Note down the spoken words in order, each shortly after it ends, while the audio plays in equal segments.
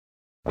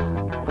All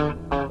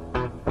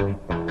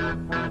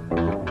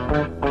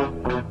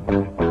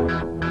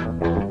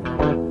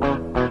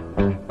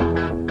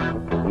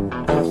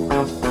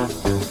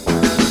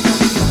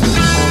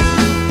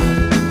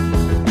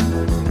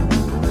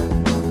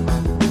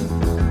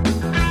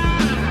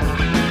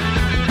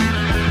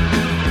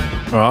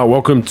right,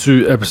 welcome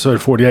to episode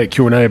 48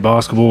 Q&A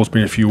basketball. It's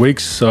been a few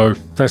weeks, so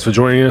thanks for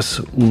joining us.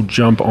 We'll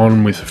jump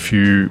on with a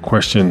few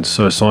questions.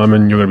 So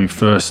Simon, you're going to be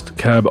first.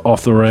 Cab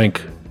off the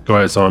rank. Go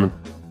ahead, Simon.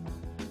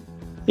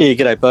 Yeah,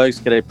 g'day,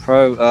 Bogues. G'day,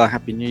 Pro.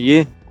 Happy New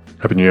Year.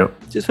 Happy New Year.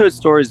 Just heard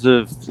stories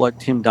of like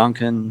Tim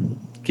Duncan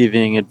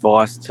giving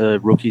advice to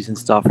rookies and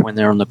stuff when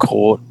they're on the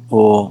court,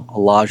 or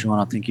Olajuwon,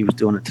 I think he was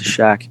doing it to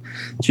Shaq.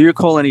 Do you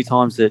recall any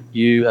times that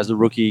you, as a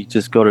rookie,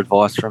 just got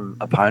advice from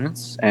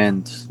opponents,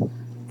 and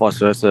vice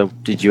versa?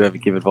 Did you ever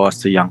give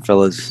advice to young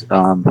fellas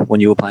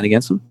when you were playing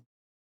against them?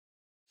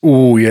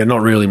 Oh, yeah,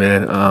 not really,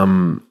 man.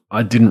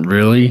 I didn't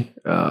really.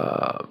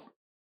 I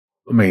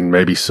mean,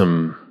 maybe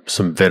some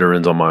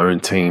veterans on my own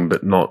team,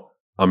 but not.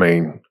 I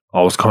mean,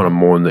 I was kind of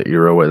more in the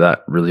era where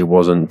that really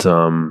wasn't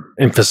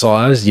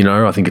emphasized. You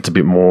know, I think it's a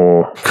bit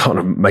more kind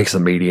of makes the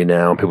media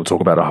now, and people talk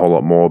about it a whole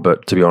lot more.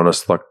 But to be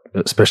honest, like,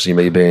 especially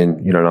me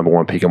being, you know, number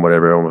one pick and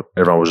whatever,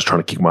 everyone was just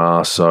trying to kick my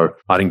ass. So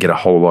I didn't get a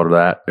whole lot of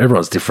that.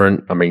 Everyone's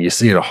different. I mean, you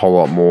see it a whole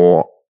lot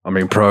more. I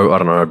mean, Pro, I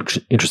don't know. I'm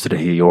interested to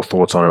hear your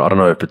thoughts on it. I don't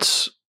know if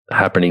it's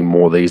happening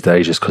more these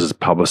days just because it's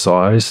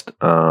publicized,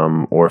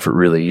 or if it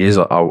really is.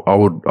 I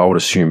would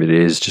assume it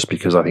is, just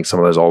because I think some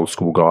of those old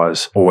school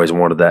guys always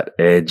wanted that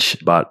edge.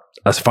 But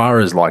as far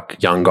as like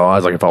young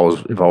guys, like if I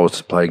was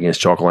to play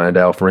against Jock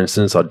Landale, for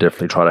instance, I'd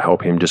definitely try to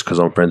help him just because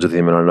I'm friends with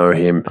him and I know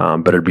him.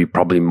 But it'd be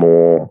probably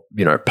more,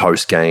 you know,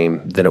 post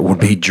game than it would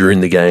be during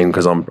the game,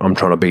 because I'm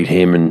trying to beat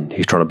him and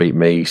he's trying to beat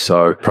me.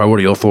 So, Pro, what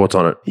are your thoughts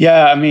on it?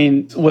 Yeah, I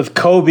mean, with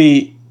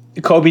Kobe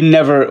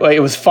never. Like,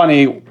 it was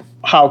funny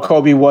how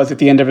Kobe was at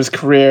the end of his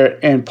career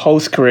and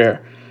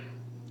post-career,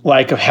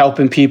 like of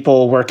helping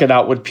people, working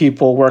out with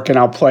people, working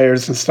out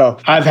players and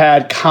stuff. I've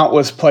had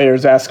countless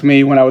players ask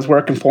me when I was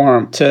working for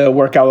him to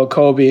work out with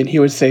Kobe, and he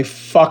would say,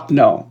 fuck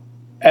no,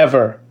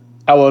 ever.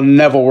 I will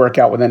never work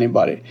out with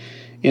anybody.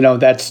 You know,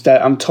 that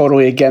I'm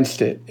totally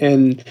against it.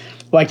 And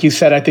like you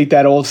said, I think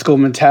that old school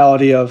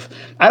mentality of,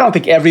 I don't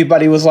think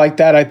everybody was like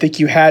that. I think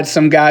you had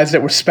some guys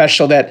that were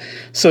special that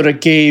sort of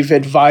gave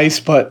advice,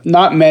 but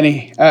not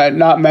many.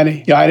 Not many.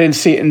 You know, I didn't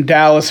see it in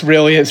Dallas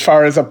really as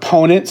far as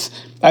opponents.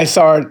 I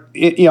saw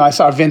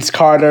Vince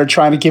Carter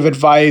trying to give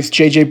advice.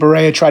 JJ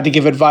Barea tried to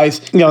give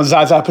advice. You know,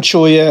 Zaza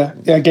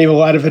Pachulia gave a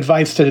lot of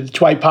advice to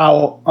Dwight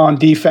Powell on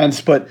defense,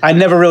 but I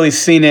never really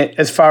seen it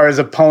as far as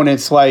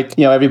opponents. Like,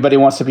 you know, everybody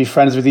wants to be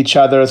friends with each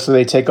other, so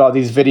they take all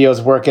these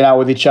videos working out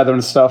with each other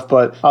and stuff.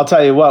 But I'll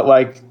tell you what,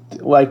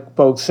 like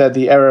Bogue said,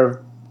 the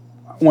era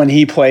when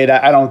he played,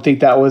 I don't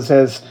think that was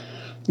as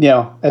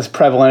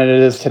prevalent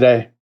as it is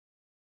today.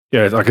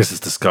 Yeah, I guess it's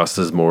discussed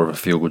as more of a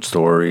feel-good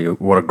story.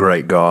 What a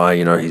great guy,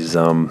 you know. He's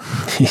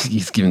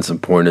he's given some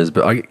pointers,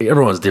 but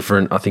everyone's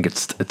different. I think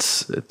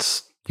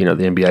it's you know,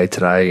 the NBA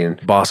today and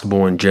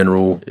basketball in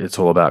general. It's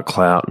all about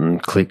clout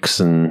and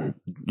clicks, and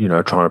you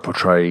know, trying to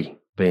portray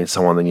being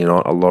someone that you're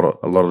not a lot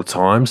of the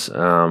times.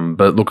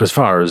 But look, as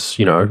far as,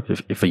 you know,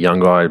 if a young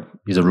guy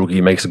is a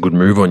rookie, makes a good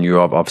move on you,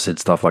 I've said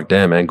stuff like,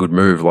 damn man, good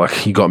move,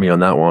 like you got me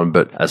on that one.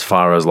 But as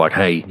far as like,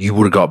 hey, you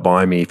would have got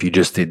by me if you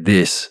just did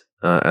this,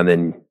 and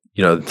then,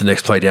 you know, the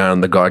next play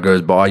down, the guy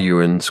goes by you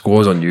and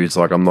scores on you. It's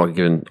like, I'm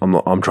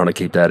trying to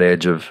keep that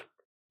edge of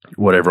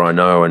whatever I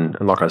know. And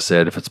like I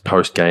said, if it's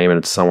post game and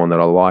it's someone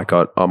that I like,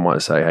 I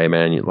might say, hey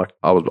man,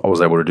 I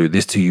was able to do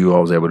this to you. I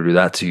was able to do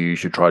that to you. You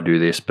should try to do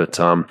this. But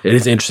it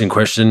is an interesting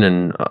question,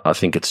 and I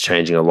think it's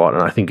changing a lot.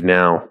 And I think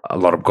now a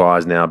lot of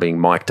guys now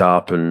being mic'd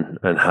up and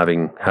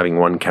having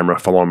one camera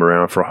follow them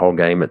around for a whole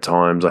game at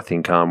times. I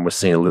think we're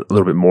seeing a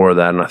little bit more of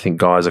that. And I think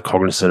guys are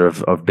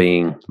cognizant of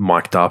being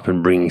mic'd up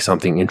and bringing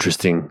something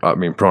interesting. I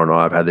mean, Pro and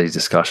I have had these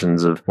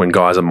discussions of when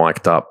guys are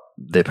mic'd up,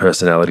 their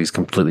personality is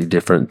completely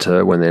different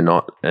to when they're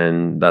not.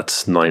 And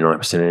that's 99%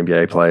 of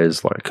NBA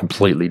players, like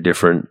completely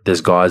different. There's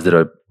guys that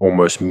are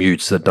almost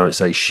mutes that don't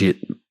say shit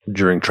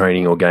during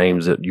training or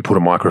games, that you put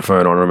a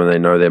microphone on them and they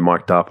know they're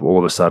mic'd up. All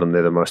of a sudden,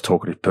 they're the most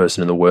talkative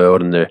person in the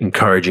world and they're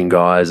encouraging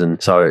guys.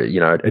 And so, you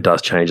know, it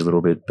does change a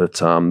little bit, but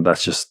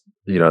that's just,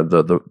 you know,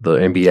 the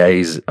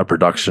NBA's a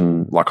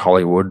production like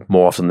Hollywood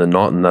more often than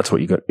not, and that's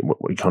what you're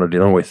kind of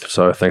dealing with.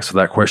 So thanks for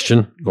that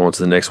question. Go on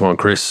to the next one,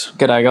 Chris.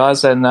 G'day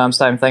guys, and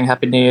same thing.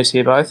 Happy New Year to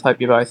you both. Hope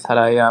you both had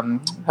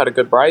a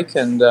good break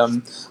and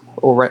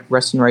all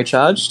rest and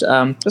recharged.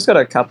 Just got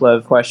a couple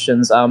of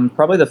questions.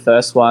 Probably the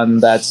first one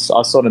that's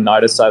I've sort of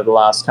noticed over the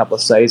last couple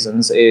of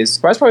seasons is, I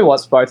suppose, probably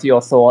what's both of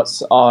your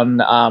thoughts on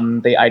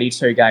the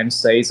 82-game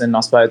season. I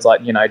suppose,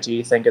 like, you know, do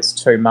you think it's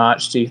too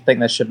much? Do you think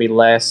there should be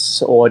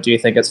less? Or do you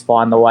think it's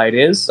fine the way it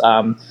is?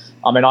 I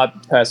mean, I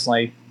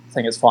personally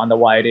think it's fine the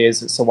way it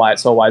is. It's the way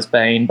it's always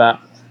been. But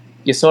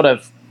you sort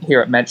of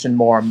hear it mentioned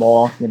more and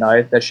more, you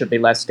know, there should be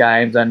less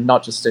games, and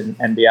not just in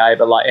NBA,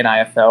 but like in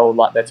AFL,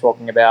 like they're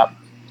talking about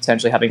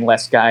potentially having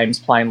less games,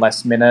 playing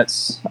less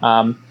minutes.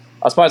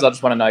 I suppose I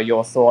just want to know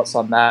your thoughts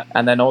on that.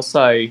 And then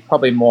also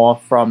probably more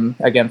from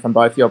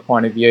both your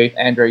point of view.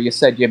 Andrew, you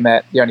said you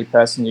met the only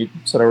person you'd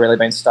sort of really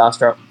been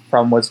starstruck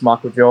from was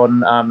Michael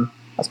Jordan.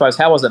 I suppose,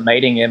 how was it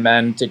meeting him,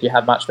 and did you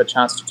have much of a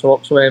chance to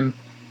talk to him?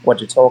 What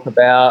did you talk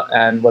about?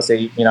 And was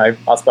he, I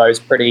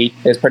suppose,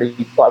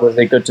 was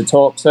he good to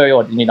talk to,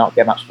 or did you not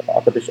get much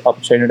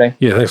opportunity?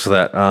 Yeah, thanks for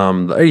that.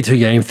 The 82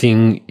 game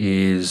thing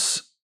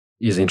is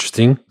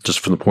interesting, just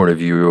from the point of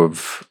view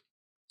of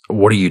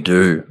what do you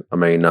do? I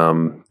mean,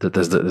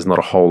 there's not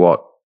a whole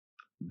lot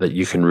that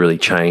you can really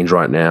change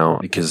right now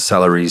because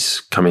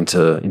salaries come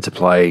into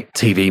play.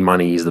 TV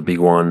money is the big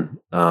one.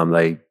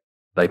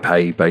 They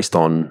pay based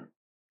on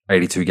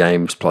 82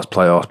 games plus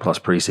playoffs plus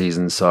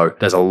preseason. So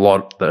there's a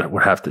lot that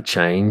would have to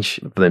change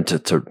for them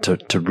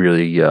to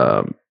really,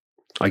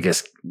 I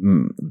guess,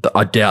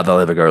 I doubt they'll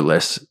ever go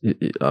less.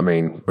 I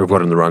mean, we've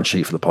got in the run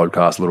sheet for the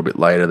podcast a little bit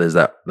later. There's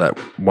that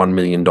 $1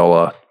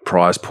 million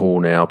prize pool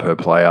now per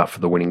player for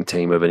the winning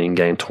team of an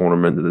in-game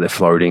tournament that they're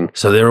floating.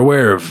 So they're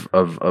aware of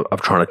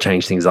trying to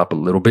change things up a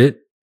little bit.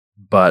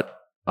 But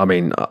I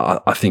mean,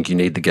 I think you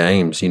need the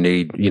games. You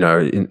need,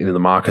 in the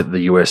market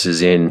the US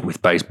is in,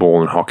 with baseball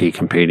and hockey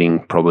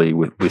competing probably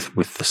with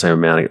the same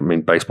amount. I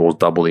mean, baseball's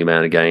double the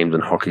amount of games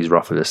and hockey's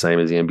roughly the same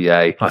as the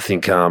NBA. I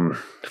think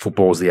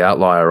football's the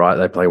outlier, right?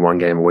 They play one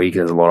game a week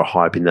and there's a lot of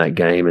hype in that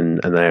game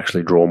and they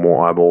actually draw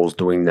more eyeballs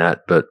doing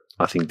that. But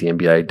I think the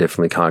NBA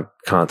definitely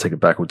can't take a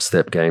backward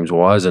step games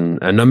wise, and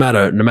no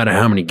matter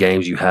how many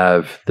games you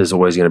have, there's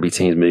always going to be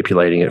teams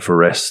manipulating it for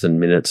rest and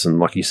minutes. And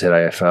like you said,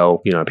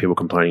 AFL, people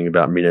complaining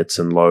about minutes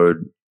and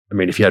load. I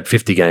mean, if you had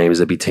 50 games,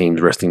 there'd be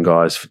teams resting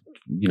guys,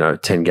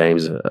 10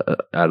 games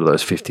out of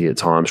those 50 at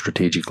times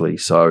strategically.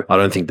 So I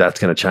don't think that's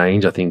going to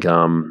change. I think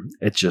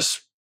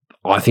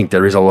I think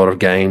there is a lot of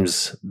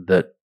games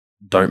that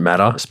don't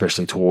matter,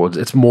 especially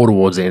it's more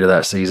towards the end of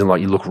that season.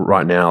 Like you look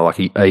right now, like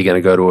are you going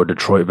to go to a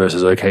Detroit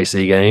versus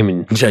OKC game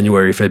in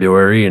January,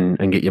 February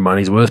and get your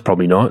money's worth?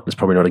 Probably not. It's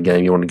probably not a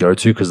game you want to go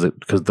to because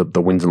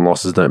the wins and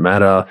losses don't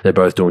matter. They're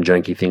both doing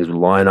janky things with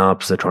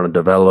lineups. They're trying to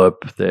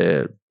develop.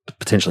 They're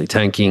potentially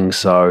tanking.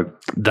 So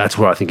that's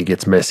where I think it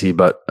gets messy.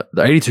 But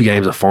the 82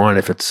 games are fine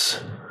if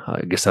it's,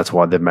 I guess that's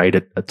why they've made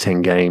it a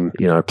 10-game,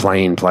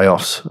 play-in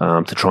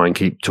playoffs to try and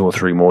keep 2 or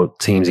 3 more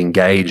teams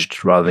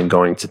engaged rather than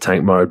going to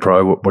tank mode.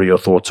 Pro, what are your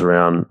thoughts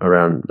around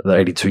the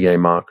 82-game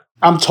mark?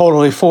 I'm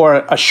totally for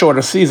a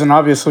shorter season,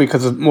 obviously,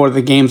 because more of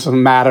the games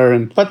don't matter.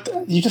 But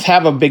you just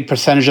have a big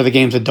percentage of the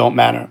games that don't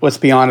matter. Let's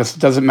be honest. It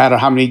doesn't matter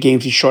how many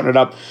games you shorten it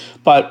up.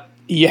 But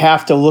you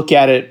have to look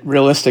at it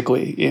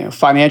realistically.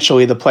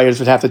 Financially, the players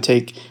would have to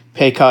take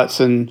pay cuts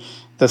and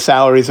the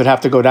salaries would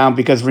have to go down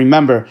because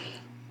remember,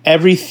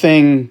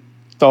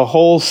 the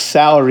whole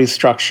salary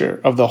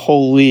structure of the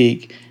whole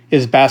league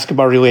is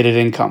basketball-related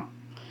income.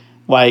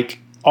 Like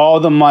all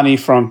the money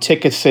from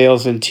ticket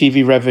sales and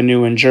TV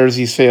revenue and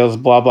jersey sales,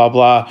 blah, blah,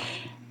 blah,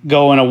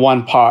 go into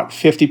one pot.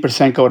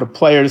 50% go to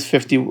players,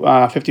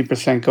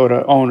 50% go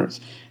to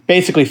owners.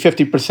 Basically,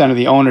 50% of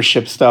the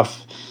ownership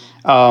stuff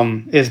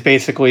is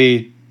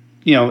basically,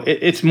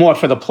 it's more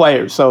for the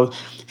players. So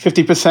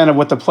 50% of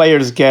what the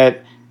players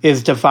get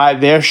is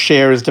their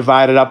share is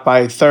divided up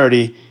by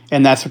 30,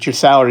 and that's what your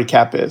salary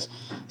cap is.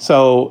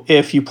 So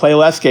if you play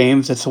less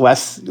games, it's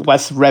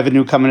less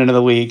revenue coming into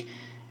the league,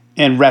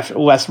 and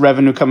less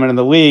revenue coming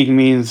into the league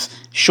means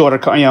shorter,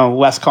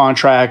 less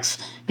contracts,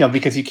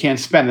 because you can't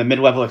spend. The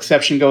mid-level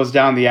exception goes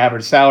down, the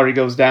average salary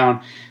goes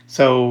down.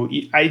 So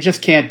I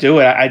just can't do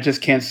it. I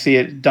just can't see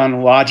it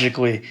done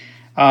logically.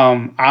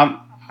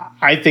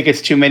 I think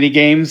it's too many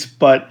games,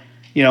 but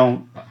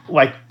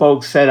like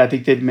Bogue said, I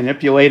think they'd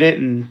manipulate it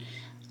and.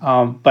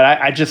 But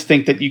I just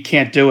think that you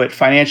can't do it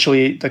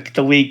financially.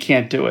 The league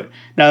can't do it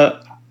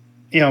now.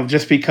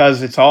 Just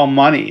because it's all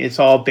money, it's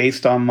all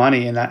based on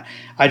money, and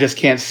I just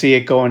can't see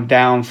it going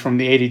down from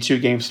the 82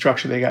 game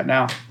structure they got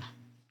now.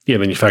 Yeah,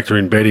 then you factor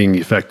in betting,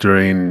 you factor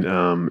in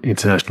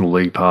international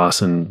league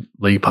pass and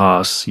league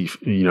pass.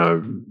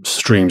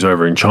 Streams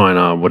over in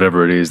China,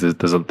 whatever it is.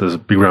 There's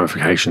big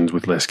ramifications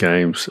with less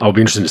games. I'll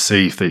be interested to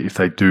see if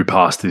they do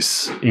pass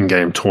this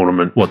in-game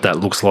tournament, what that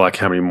looks like,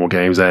 how many more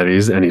games that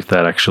is, and if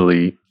that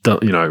actually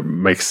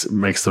makes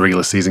the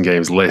regular season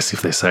games less.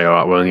 If they say, all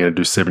right, we're only going to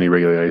do 70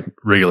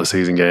 regular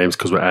season games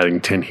because we're adding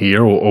 10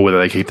 here, or whether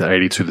they keep the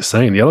 82 the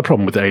same. The other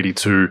problem with the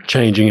 82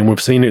 changing, and we've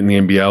seen it in the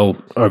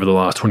NBL over the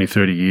last 20,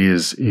 30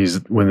 years,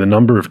 is when the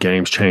number of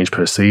games change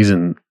per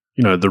season,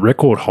 the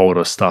record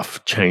holder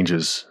stuff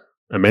changes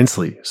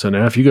immensely. So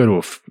now if you go to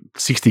a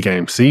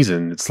 60-game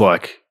season, it's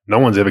like no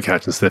one's ever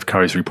catching Steph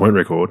Curry's 3-point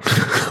record.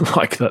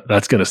 Like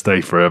that's going to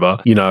stay forever.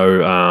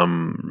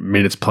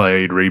 Minutes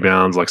played,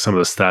 rebounds, like some of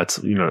the stats,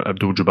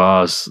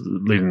 Abdul-Jabbar's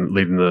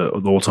leading the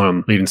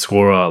all-time leading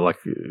scorer, like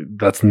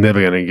that's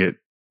never going to get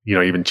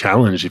even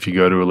challenged if you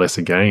go to a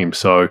lesser game.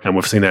 So, and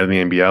we've seen that in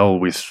the NBL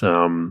with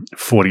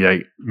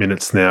 48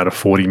 minutes now to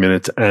 40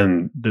 minutes.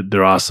 And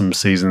there are some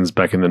seasons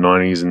back in the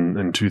 90s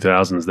and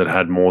 2000s that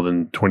had more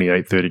than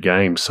 28, 30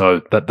 games.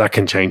 So that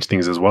can change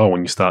things as well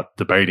when you start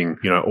debating,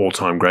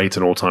 all-time greats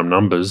and all-time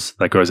numbers.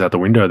 That goes out the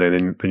window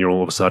then you're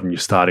all of a sudden you're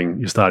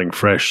starting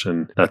fresh,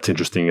 and that's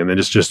interesting. And then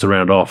just to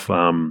round off,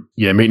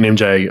 meeting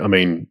MJ, I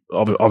mean,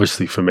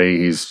 obviously for me,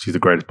 he's the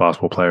greatest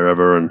basketball player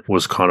ever, and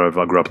was kind of,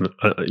 I grew up in,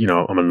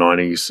 I'm a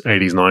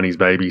 80s, 90s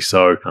baby.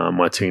 So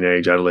my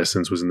teenage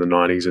adolescence was in the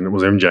 90s, and it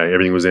was MJ.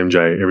 Everything was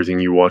MJ. Everything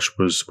you watched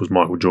was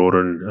Michael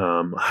Jordan.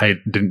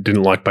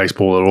 Didn't like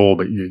baseball at all,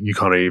 but you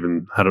kind of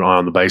even had an eye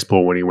on the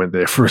baseball when he went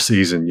there for a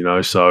season,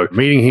 So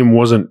meeting him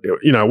wasn't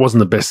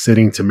the best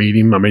setting to meet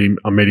him. I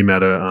met him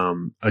at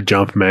a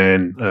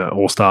Jumpman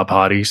all-star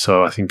party.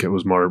 So I think it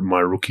was my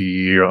rookie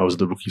year. I was at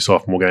the rookie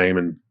sophomore game,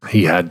 and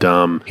he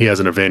has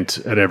an event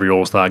at every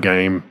all-star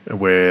game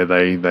where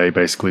they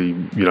basically,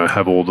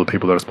 have all the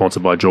people that are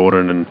sponsored by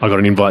Jordan. And I got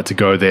an invite to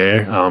go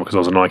there because I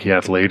was a Nike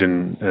athlete,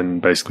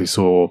 and basically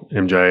saw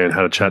MJ and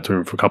had a chat to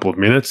him for a couple of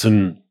minutes.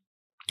 And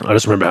I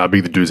just remember how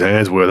big the dude's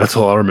hands were. That's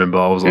all I remember.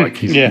 I was like,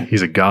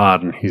 he's a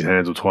guard, and his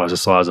hands were twice the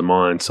size of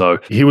mine. So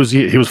he was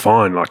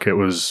fine. Like,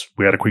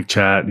 we had a quick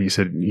chat. He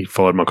said he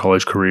followed my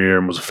college career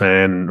and was a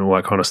fan and all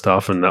that kind of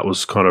stuff. And that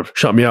was kind of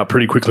shut me up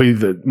pretty quickly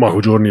that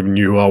Michael Jordan even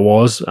knew who I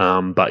was.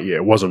 But yeah,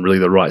 it wasn't really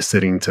the right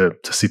setting to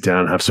sit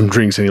down and have some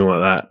drinks, anything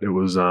like that. It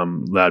was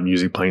loud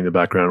music playing in the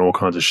background, all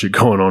kinds of shit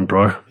going on,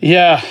 bro.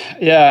 Yeah,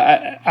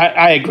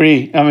 I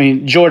agree. I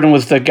mean, Jordan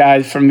was the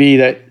guy for me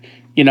that,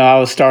 I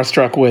was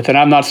starstruck with, and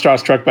I'm not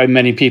starstruck by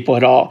many people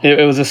at all.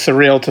 It was a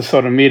surreal to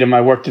sort of meet him.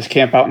 I worked his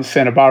camp out in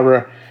Santa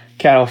Barbara,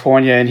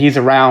 California, and he's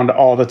around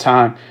all the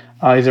time.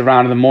 He's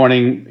around in the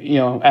morning,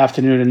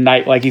 afternoon and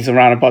night, like he's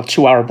around about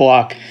 2-hour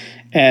block.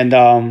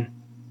 And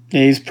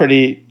he's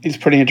pretty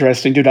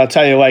interesting dude. I'll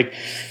tell you, like,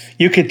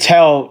 you could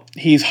tell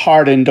he's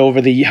hardened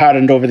over the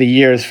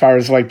years as far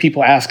as like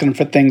people asking him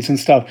for things and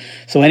stuff.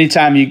 So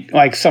anytime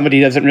somebody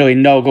he doesn't really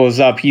know goes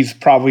up, he's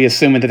probably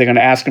assuming that they're going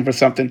to ask him for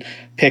something,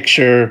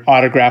 picture,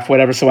 autograph,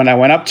 whatever. So when I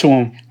went up to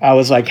him, I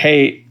was like,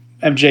 "Hey,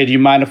 MJ, do you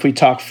mind if we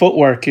talk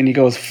footwork?" And he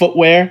goes,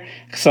 "Footwear?"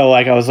 So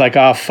I was like,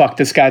 "Oh fuck,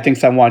 this guy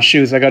thinks I want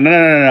shoes." I go,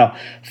 No,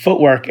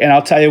 footwork. And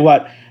I'll tell you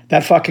what,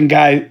 that fucking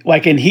guy,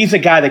 and he's a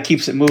guy that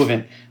keeps it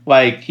moving.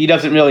 Like, he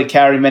doesn't really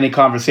carry many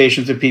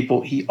conversations with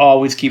people. He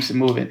always keeps it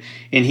moving.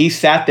 And he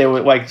stood there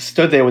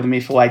with me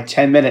for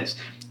 10 minutes,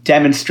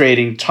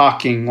 demonstrating,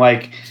 talking.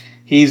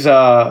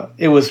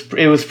 It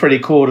was pretty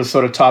cool to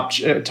sort of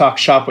talk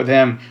shop with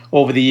him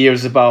over the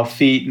years about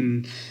feet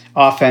and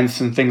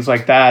offense and things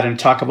like that, and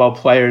talk about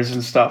players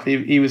and stuff.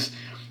 He was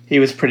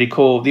pretty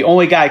cool. The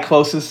only guy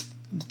closest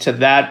to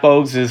that,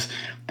 Bogues, is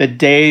the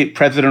day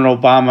President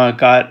Obama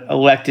got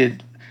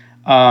elected.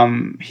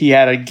 He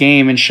had a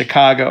game in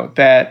Chicago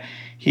that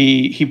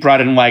he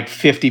brought in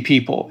 50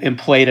 people and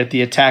played at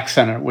the Attack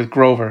Center with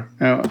Grover,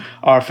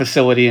 our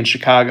facility in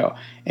Chicago,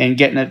 and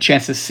getting a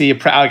chance to see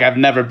I've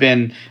never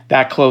been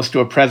that close to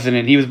a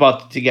president. He was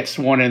about to get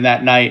sworn in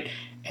that night,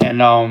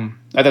 and I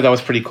thought that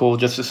was pretty cool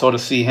just to sort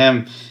of see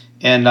him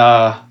in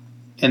that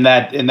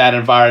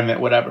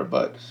environment, whatever.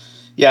 But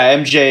yeah,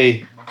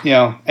 MJ,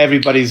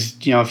 everybody's,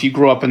 if you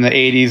grew up in the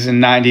 80s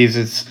and 90s,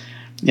 it's,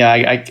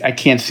 I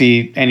can't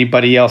see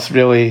anybody else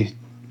really,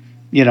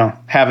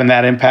 having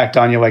that impact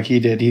on you like he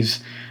did. He's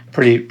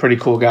pretty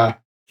cool guy.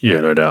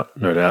 Yeah, no doubt.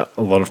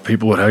 A lot of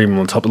people would have him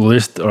on top of the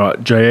list. All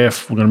right,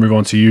 JF, we're going to move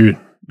on to you.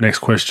 Next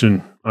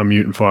question.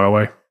 Unmute and fire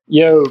away.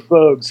 Yo,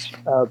 Bogues,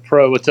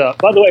 Pro, what's up?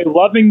 By the way,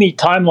 loving the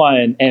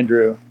timeline,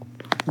 Andrew.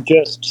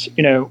 Just,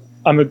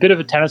 I'm a bit of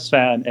a tennis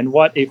fan, and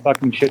what a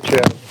fucking shit show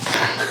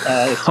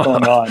is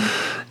going on.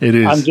 It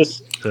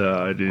is.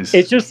 It is.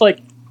 It's just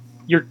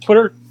your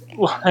Twitter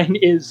line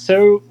is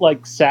so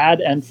sad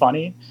and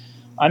funny.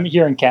 I'm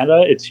here in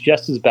Canada. It's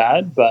just as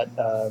bad, but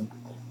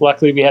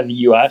luckily we have the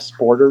U.S.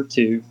 border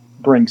to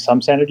bring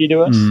some sanity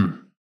to us.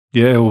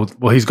 Yeah,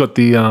 well, he's got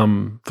the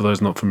for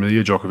those not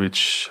familiar,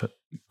 Djokovic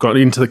got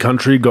into the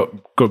country, got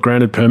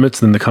granted permits,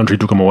 then the country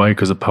took him away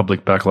because of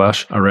public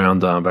backlash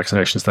around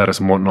vaccination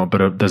status and whatnot.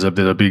 But there's a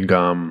big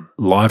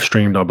live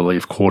streamed, I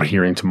believe, court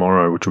hearing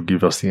tomorrow, which will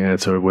give us the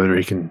answer of whether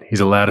he's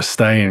allowed to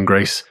stay and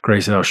grace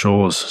our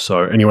shores.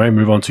 So anyway,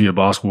 move on to your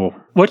basketball.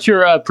 What's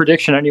your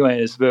prediction,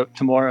 anyways, about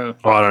tomorrow?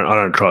 I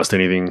don't trust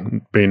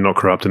anything being not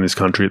corrupt in this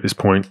country at this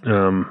point.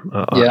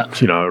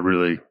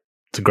 Really.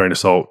 It's a grain of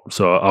salt.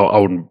 So I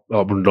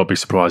would not be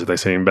surprised if they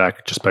see him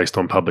back just based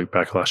on public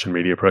backlash and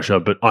media pressure.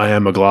 But I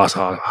am a glass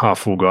half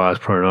full guy, as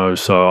Pro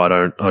knows. So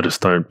I just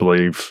don't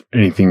believe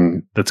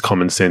anything that's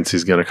common sense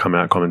is going to come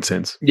out common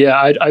sense.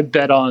 Yeah, I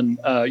bet on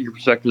your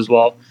perspective as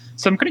well.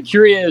 So I'm kind of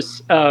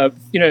curious.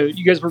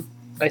 You guys were,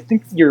 I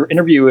think your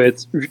interview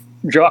with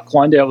Jacques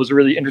Landale was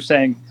really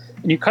interesting.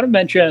 And you kind of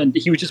mentioned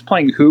he was just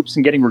playing hoops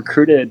and getting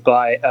recruited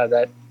by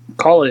that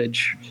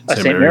college,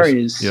 St.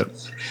 Mary's. Yep.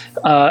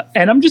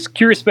 And I'm just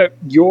curious about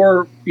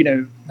your,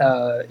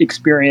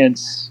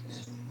 experience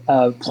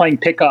playing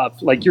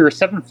pickup. Like, you're a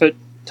 7 foot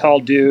tall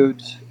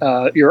dude.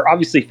 You're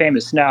obviously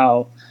famous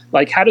now.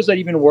 Like, how does that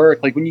even work?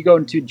 Like, when you go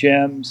into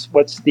gyms,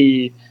 what's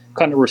the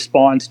kind of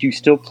response? Do you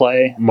still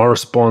play? My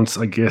response,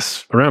 I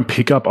guess, around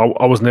pickup,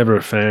 I was never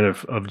a fan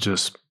of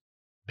just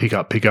pick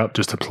up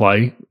just to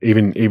play.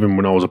 Even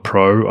when I was a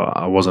pro,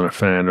 I wasn't a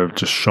fan of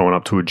just showing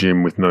up to a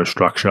gym with no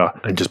structure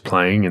and just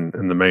playing.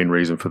 And the main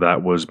reason for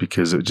that was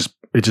because it just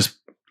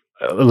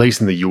at least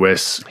in the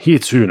US, here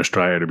too in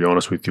Australia, to be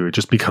honest with you, it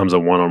just becomes a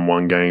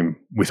one-on-one game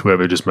with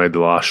whoever just made the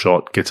last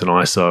shot, gets an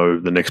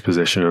ISO the next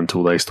possession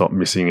until they stop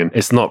missing. And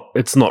it's not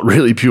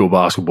really pure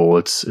basketball.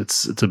 It's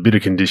a bit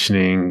of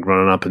conditioning,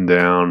 running up and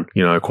down,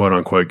 quote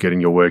unquote,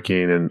 getting your work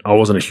in. And I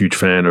wasn't a huge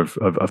fan of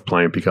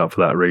playing pickup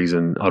for that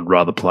reason. I'd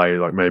rather play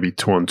like maybe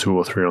 2-on-2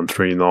 or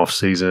 3-on-3 in the off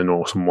season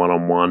or some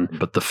 1-on-1.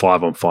 But the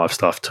 5-on-5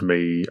 stuff, to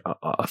me,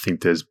 I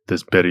think there's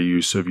better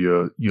use of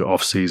your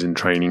off season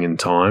training and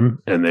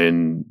time. And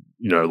then,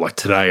 like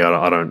today,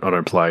 I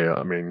don't play.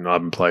 I mean, I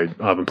haven't played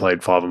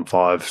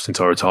 5-on-5 since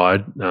I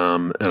retired,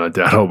 and I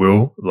doubt I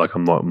will. Like,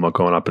 I'm not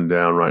going up and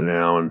down right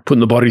now and putting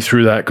the body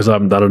through that because I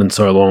haven't done it in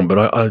so long.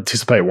 But I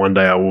anticipate one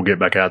day I will get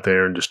back out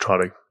there and just try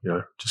to,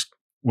 just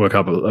work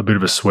up a bit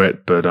of a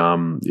sweat. But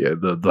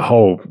the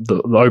whole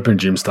open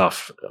gym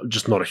stuff,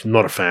 just not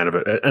a fan of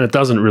it. And it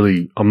doesn't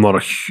really.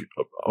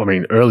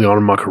 Early on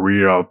in my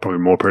career, I was probably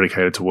more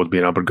predicated towards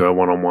being able to go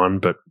 1-on-1,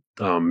 but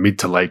mid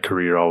to late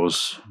career, I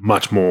was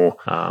much more,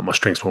 my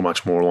strengths were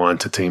much more aligned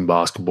to team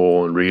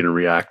basketball and read and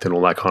react and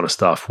all that kind of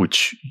stuff,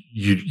 which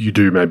you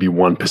do maybe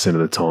 1% of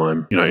the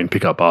time, in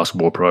pickup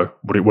basketball pro.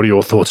 What are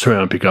your thoughts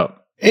around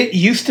pickup? It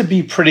used to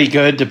be pretty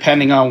good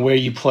depending on where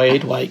you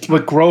played. Like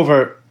with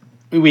Grover,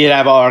 we'd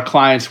have all our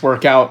clients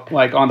work out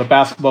like on the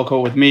basketball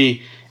court with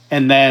me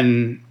and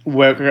then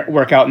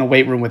work out in the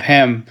weight room with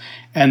him.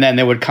 And then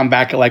they would come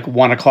back at like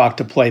 1 o'clock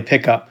to play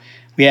pickup.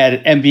 We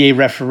had NBA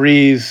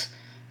referees.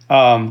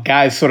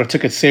 Guys sort of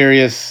took it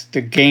serious. The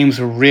games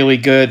were really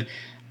good,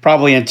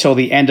 probably until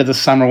the end of the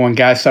summer when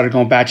guys started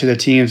going back to their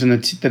teams, and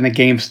then the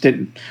games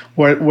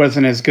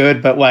wasn't as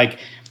good. But like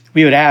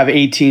we would have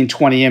 18,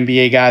 20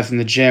 NBA guys in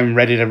the gym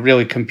ready to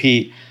really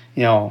compete.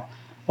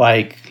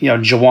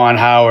 Juwan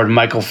Howard,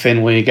 Michael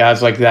Finley,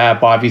 guys like that,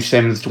 Bobby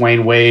Simmons,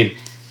 Dwayne Wade,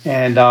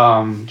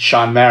 and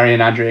Sean Marion,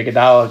 Andre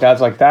Iguodala,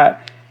 guys like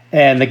that.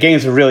 And the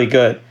games were really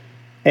good.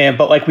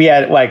 But like we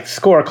had like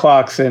score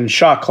clocks and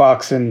shot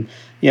clocks and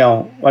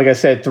like I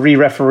said, 3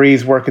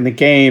 referees working the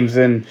games,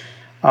 and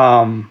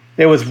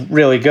it was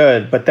really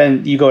good. But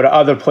then you go to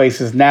other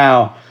places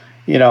now,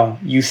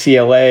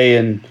 UCLA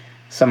and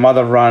some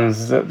other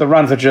runs. The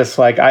runs are just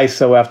like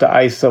ISO after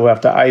ISO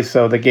after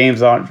ISO. The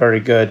games aren't very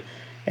good,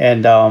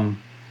 and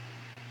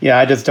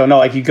I just don't know.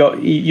 Like you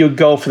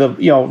go for the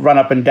run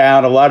up and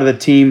down. A lot of the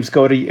teams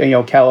go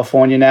to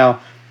California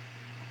now.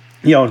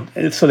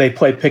 So they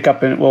play pickup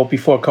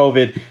before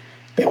COVID,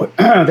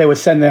 they would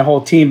send their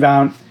whole team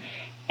down.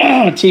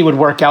 Team would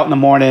work out in the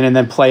morning and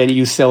then play at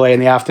UCLA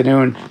in the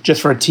afternoon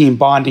just for a team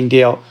bonding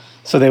deal.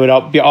 So they would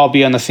all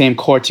be on the same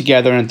court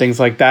together and things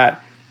like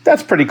that.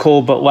 That's pretty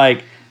cool. But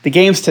like the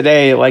games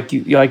today, like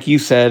you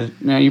said,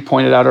 you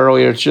pointed out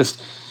earlier, it's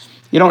just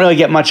you don't really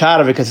get much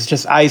out of it because it's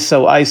just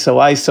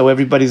ISO.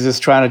 Everybody's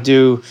just trying to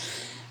do,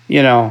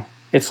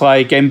 it's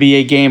like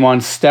NBA game on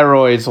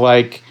steroids.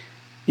 Like,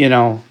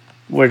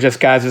 where just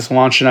guys just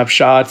launching up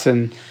shots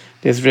and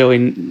there's really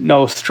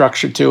no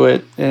structure to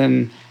it.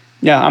 And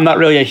yeah, I'm not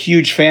really a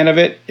huge fan of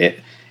it.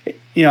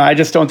 I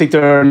just don't think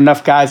there are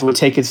enough guys who would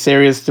take it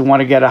serious to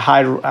want to get a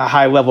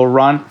high level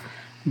run.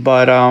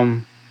 But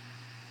I'm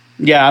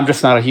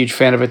just not a huge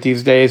fan of it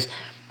these days.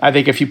 I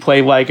think if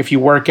you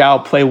work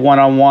out, play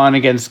 1-on-1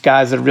 against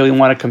guys that really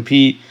want to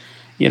compete,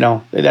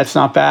 that's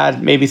not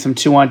bad. Maybe some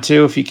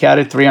 2-on-2 if you cat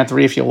it,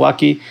 3-on-3 if you're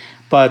lucky.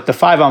 But the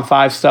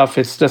 5-on-5 stuff,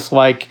 it's just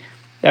like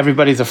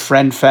everybody's a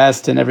friend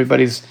fest and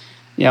everybody's.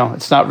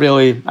 It's not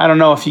really, I don't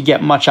know if you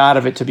get much out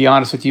of it, to be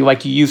honest with you,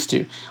 like you used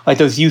to. Like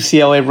those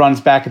UCLA runs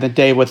back in the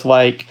day with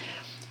like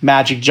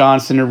Magic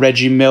Johnson and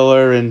Reggie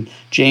Miller and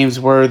James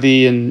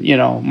Worthy and,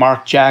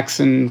 Mark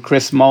Jackson,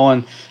 Chris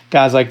Mullin,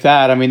 guys like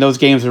that. I mean, those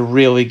games are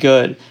really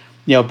good,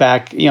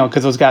 back,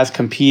 because those guys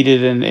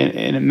competed and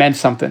it meant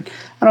something.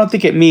 I don't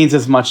think it means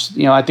as much,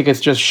 I think it's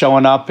just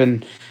showing up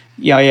and,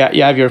 you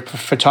have your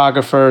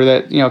photographer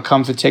that,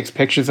 comes and takes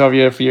pictures of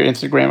you for your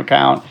Instagram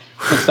account.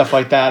 And stuff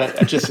like that.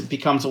 It just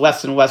becomes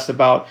less and less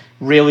about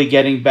really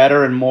getting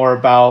better and more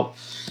about,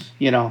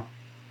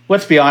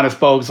 let's be honest,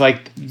 Bogues,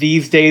 like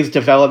these days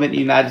development in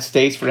the United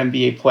States for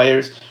NBA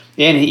players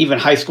and even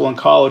high school and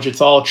college, it's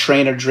all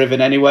trainer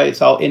driven anyway.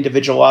 It's all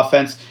individual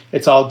offense.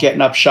 It's all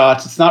getting up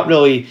shots. It's not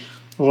really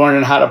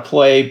learning how to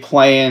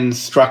play-in,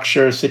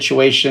 structure,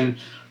 situation.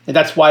 And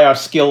that's why our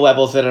skill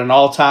level's at an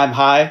all-time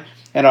high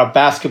and our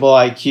basketball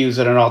IQ's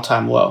at an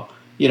all-time low,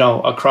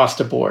 across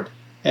the board.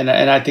 And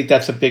I think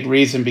that's a big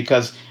reason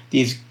because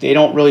they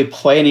don't really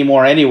play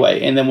anymore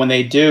anyway. And then when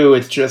they do,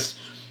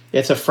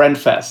 it's a friend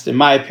fest, in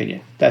my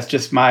opinion. That's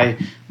just my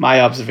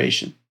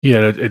observation.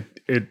 Yeah,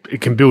 it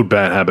can build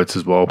bad habits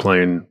as well,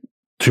 playing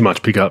too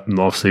much pickup in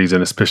the off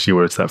season, especially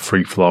where it's that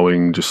free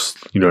flowing, just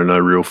no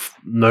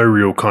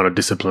real kind of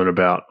discipline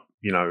about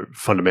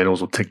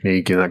fundamentals or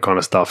technique and that kind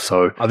of stuff.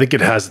 So I think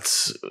it has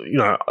its,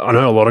 I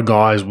know a lot of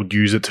guys would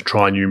use it to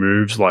try new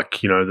moves like,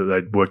 that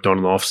they'd worked on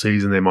in the off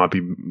season. They might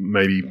be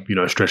maybe,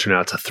 stretching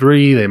out to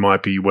 3. They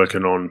might be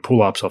working on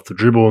pull-ups off the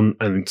dribble.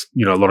 And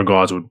a lot of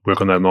guys would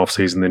work on that in the off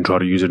season, then try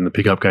to use it in the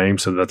pickup game.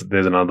 So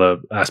there's another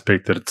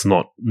aspect that it's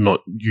not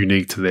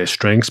unique to their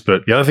strengths.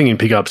 But the other thing in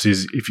pickups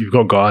is if you've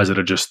got guys that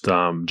are just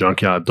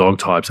junkyard dog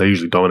types, they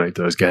usually dominate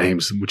those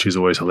games, which is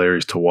always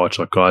hilarious to watch.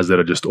 Like guys that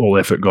are just all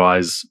effort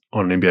guys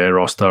on an NBA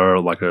roster,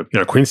 like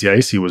Quincy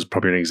Acey was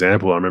probably an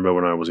example. I remember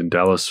when I was in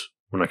Dallas,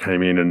 when I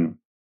came in and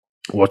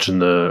watching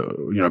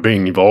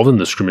being involved in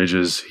the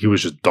scrimmages, he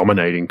was just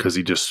dominating because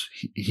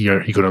he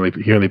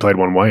only played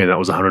one way, and that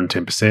was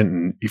 110%.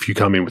 And if you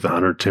come in with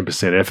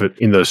 110% effort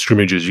in those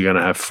scrimmages, you're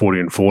going to have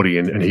 40 and 40.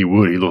 And he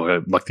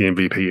looked like the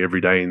MVP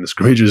every day in the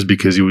scrimmages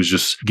because he was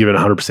just giving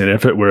 100%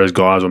 effort. Whereas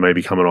guys were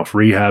maybe coming off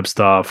rehab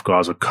stuff,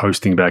 guys were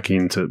coasting back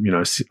into,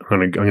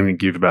 I'm going to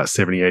give about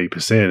 70,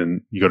 80%.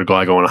 And you got a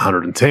guy going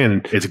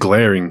 110. It's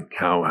glaring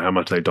how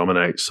much they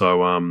dominate.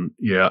 So, I'm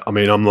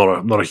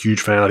not a huge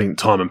fan. I think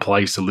time and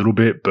place a little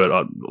bit, but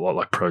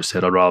like Pro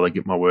said, I'd rather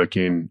get my work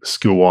in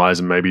skill-wise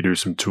and maybe do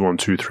some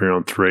 2-on-2,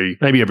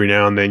 3-on-3. Maybe every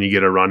now and then you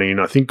get a run in.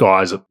 I think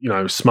guys,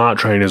 smart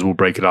trainers will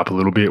break it up a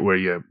little bit where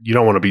you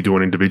don't want to be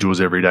doing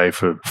individuals every day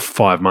for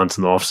 5 months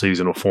in the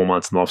off-season or 4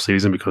 months in the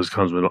off-season because it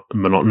becomes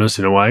monotonous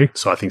in a way.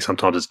 So I think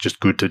sometimes it's just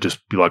good to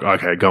just be like,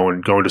 okay, go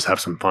and just have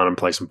some fun and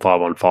play some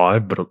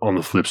 5-on-5. But on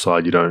the flip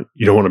side, you don't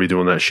want to be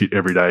doing that shit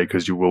every day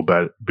because you will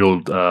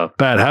build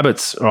bad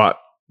habits. All right,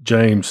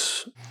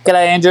 James.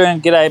 G'day, Andrew,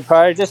 and g'day,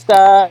 Pro. Just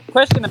a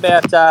question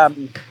about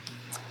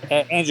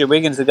Andrew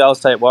Wiggins, the Golden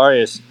State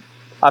Warriors.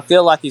 I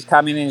feel like he's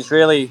come in and he's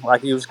really,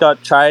 like he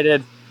got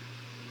traded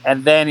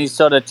and then he's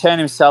sort of turned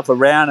himself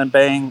around and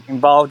being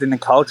involved in the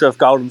culture of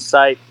Golden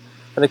State.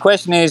 But the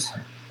question is,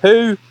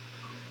 who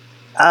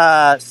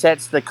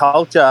sets the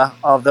culture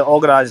of the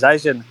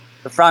organisation?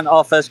 The front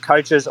office,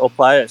 coaches or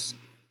players?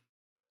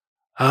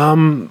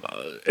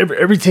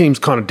 Every team's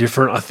kind of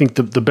different. I think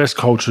the best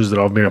cultures that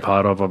I've been a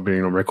part of, I've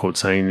been on record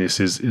saying this,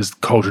 is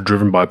culture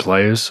driven by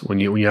players. When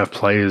you have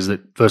players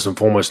that first and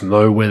foremost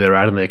know where they're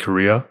at in their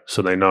career,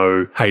 so they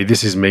know, hey,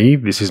 this is me,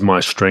 this is my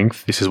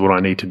strength, this is what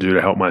I need to do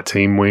to help my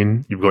team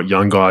win. You've got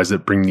young guys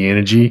that bring the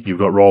energy. You've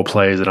got role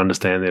players that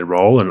understand their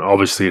role, and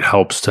obviously it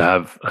helps to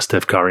have a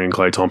Steph Curry and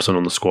Klay Thompson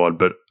on the squad.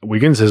 But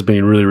Wiggins has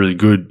been really, really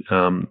good.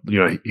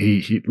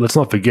 He let's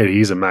not forget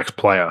he's a max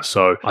player,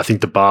 so I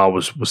think the bar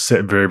was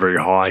set very, very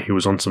high. He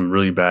was on some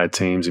really bad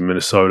teams in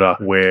Minnesota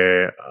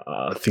where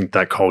I think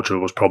that culture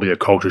was probably a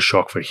culture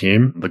shock for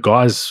him. The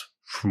guys,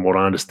 from what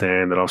I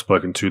understand, that I've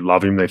spoken to,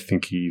 love him. They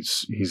think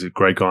he's a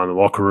great guy in the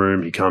locker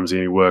room. He comes in,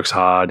 he works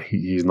hard.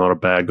 He's not a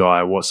bad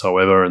guy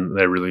whatsoever, and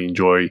they really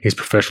enjoy his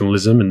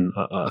professionalism. And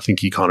I think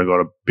he kind of got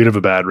a bit of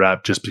a bad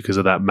rap just because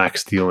of that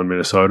max deal in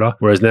Minnesota.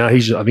 Whereas now I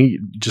think it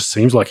just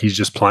seems like he's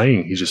just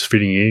playing. He's just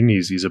fitting in.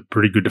 He's a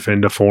pretty good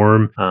defender for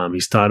him.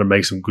 He's starting to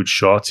make some good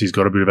shots. He's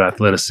got a bit of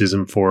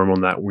athleticism for him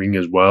on that wing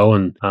as well.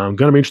 And I'm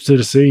going to be interested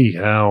to see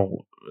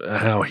how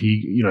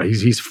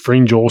he's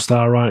fringe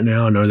all-star right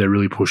now. I know they're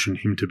really pushing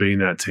him to be in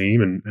that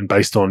team, and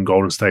based on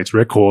Golden State's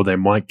record, they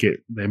might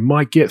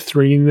get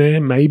 3 in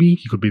there. Maybe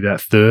he could be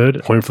that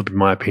third point flip in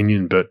my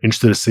opinion. But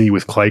interested to see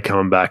with Klay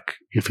coming back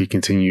if he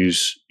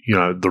continues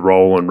the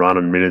role and run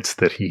and minutes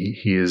that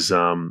he has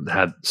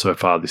had so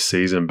far this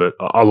season. But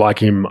I like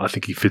him. I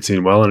think he fits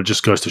in well, and it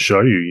just goes to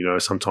show you,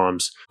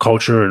 sometimes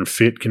culture and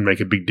fit can make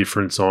a big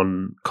difference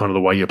on kind of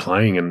the way you're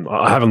playing. And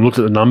I haven't looked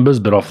at the numbers,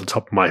 but off the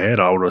top of my head,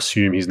 I would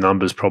assume his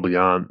numbers probably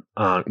aren't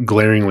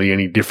glaringly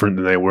any different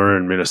than they were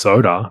in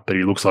Minnesota, but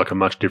he looks like a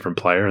much different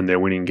player and they're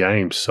winning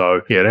games.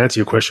 So yeah, to answer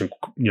your question,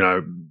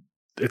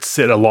 it's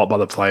set a lot by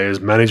the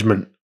players.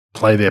 Management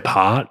play their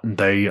part, and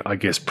they, I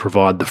guess,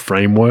 provide the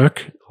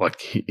framework. Like,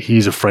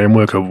 here's a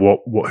framework of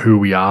who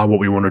we are, what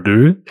we want to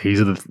do.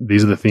 These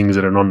are the things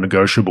that are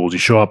non-negotiables. You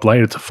show up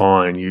late, it's a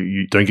fine.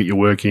 You don't get your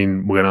work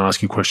in, we're going to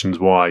ask you questions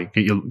why.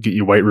 Get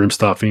your weight room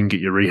stuff in, get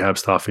your rehab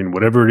stuff in,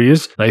 whatever it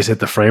is. They set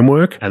the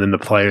framework, and then the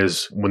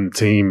players, when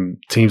the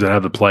teams that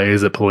have the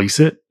players that police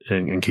it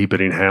and keep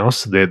it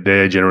in-house,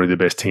 they're generally the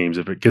best teams.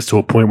 If it gets to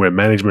a point where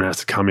management has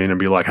to come in and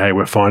be like, hey,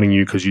 we're finding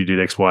you because you did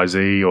X, Y,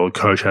 Z, or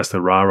coach has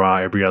to rah-rah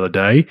every other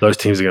day, those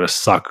teams are going to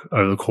suck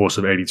over the course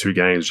of 82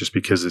 games just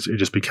because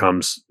it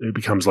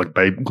becomes like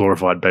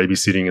glorified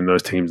babysitting, and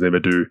those teams never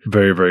do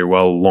very, very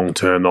well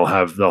long-term. They'll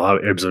have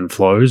ebbs and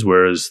flows,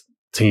 whereas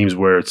teams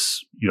where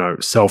it's,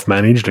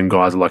 self-managed and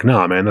guys are like,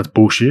 nah, man, that's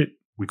bullshit.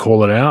 We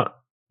call it out.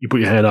 You put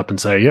your hand up and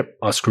say, yep,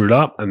 I screwed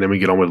up, and then we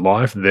get on with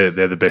life. They're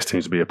the best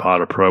teams to be a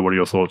part of. Pro, what are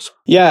your thoughts?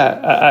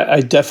 Yeah,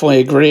 I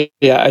definitely agree.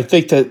 Yeah, I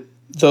think that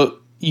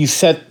you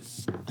set,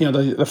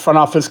 the front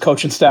office,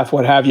 coaching staff,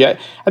 what have you. I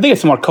think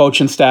it's more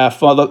coaching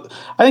staff. Well,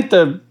 I think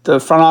the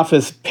front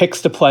office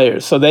picks the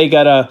players, so they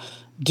got to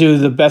do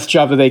the best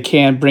job that they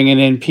can, bringing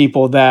in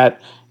people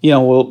that,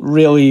 will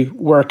really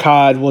work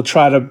hard, will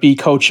try to be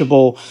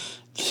coachable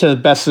to the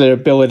best of their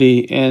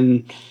ability.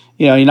 And,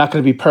 you're not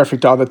going to be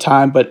perfect all the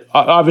time, but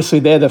obviously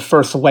they're the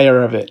first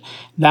layer of it.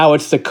 Now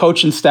it's the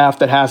coaching staff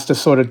that has to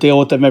sort of deal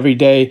with them every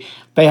day.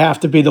 They have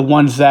to be the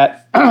ones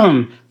that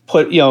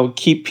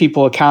keep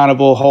people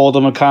accountable, hold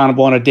them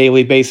accountable on a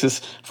daily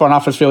basis. Front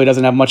office really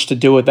doesn't have much to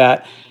do with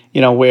that,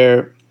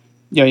 where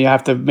you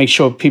have to make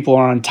sure people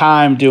are on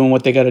time, doing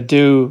what they got to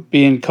do,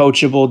 being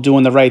coachable,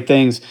 doing the right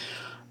things.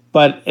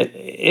 But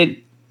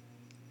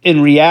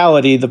in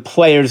reality, the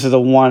players are the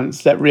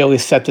ones that really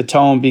set the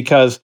tone,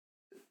 because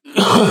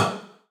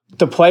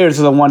the players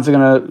are the ones that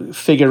are going to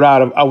figure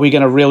out, are we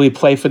going to really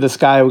play for this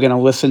guy? Are we going to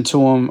listen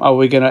to him? Are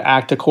we going to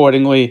act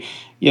accordingly?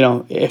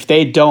 If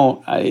they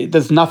don't,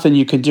 there's nothing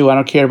you can do. I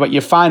don't care, but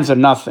your fines are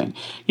nothing.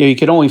 You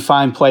can only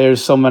fine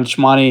players so much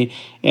money,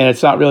 and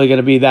it's not really going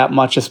to be that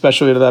much,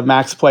 especially to the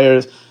max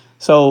players.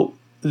 So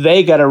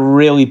they got to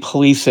really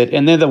police it,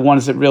 and they're the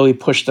ones that really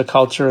push the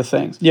culture of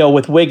things.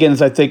 With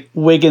Wiggins, I think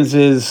Wiggins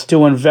is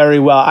doing very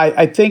well.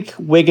 I think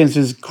Wiggins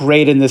is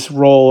great in this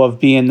role of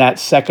being that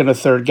second or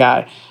third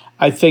guy.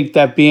 I think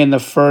that being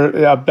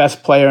the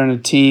best player on the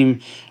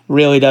team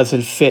really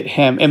doesn't fit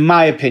him, in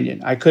my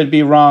opinion. I could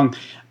be wrong,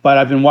 but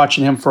I've been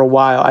watching him for a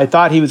while. I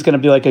thought he was going to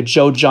be like a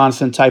Joe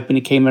Johnson type when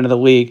he came into the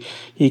league.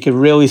 He could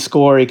really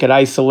score. He could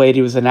isolate.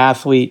 He was an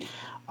athlete.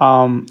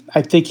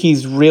 I think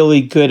he's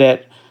really good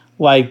at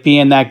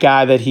being that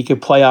guy that he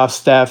could play off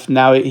Steph.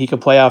 Now he could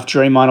play off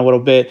Draymond a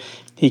little bit.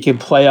 He could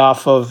play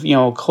off of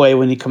Clay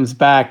when he comes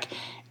back.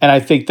 And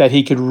I think that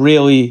he could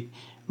really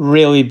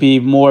be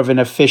more of an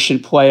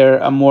efficient player,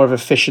 a more of an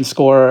efficient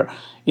scorer.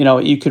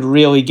 You could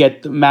really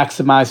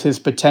maximize his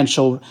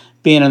potential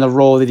being in the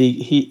role that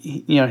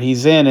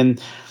he's in.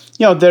 And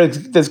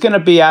there's going to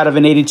be, out of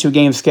an 82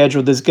 game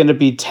schedule, there's going to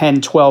be 10,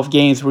 12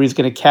 games where he's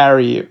going to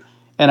carry you.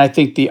 And I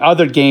think the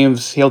other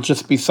games, he'll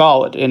just be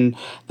solid. And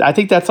I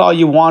think that's all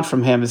you want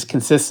from him, is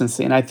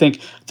consistency. And I think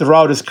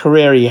throughout his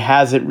career, he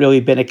hasn't really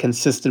been a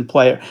consistent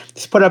player.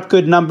 He's put up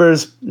good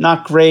numbers,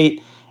 not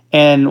great.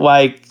 And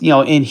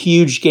in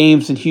huge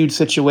games and huge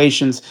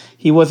situations,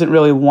 he wasn't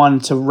really one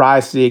to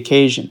rise to the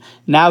occasion.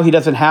 Now he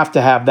doesn't have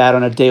to have that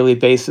on a daily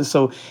basis.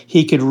 So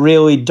he could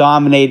really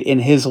dominate in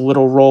his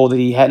little role that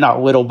he had,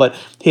 not little, but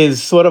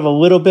his sort of a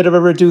little bit of a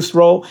reduced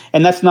role.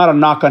 And that's not a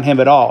knock on him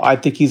at all. I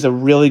think he's a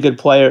really good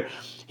player.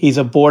 He's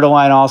a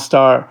borderline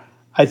all-star.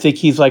 I think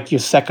he's like your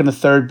second or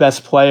third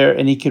best player,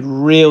 and he could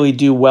really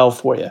do well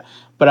for you.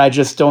 But I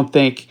just don't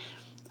think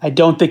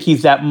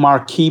he's that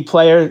marquee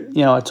player,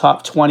 a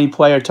top 20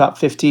 player, top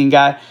 15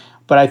 guy.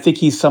 But I think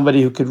he's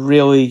somebody who could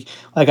really,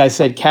 like I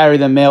said, carry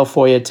the mail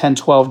for you 10,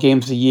 12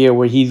 games a year,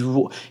 where he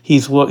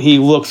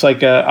looks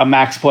like a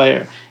max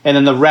player. And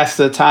then the rest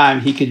of the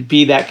time, he could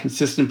be that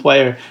consistent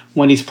player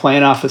when he's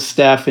playing off of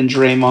Steph and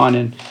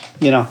Draymond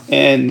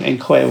and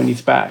Clay when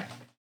he's back.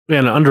 Yeah,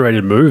 an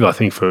underrated move, I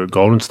think, for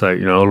Golden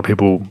State. A lot of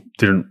people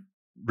didn't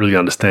really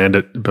understand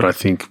it, but I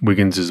think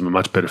Wiggins is a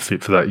much better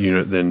fit for that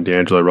unit than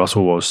D'Angelo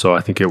Russell was. So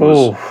I think it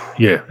was,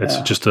 it's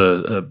just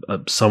a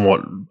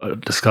somewhat a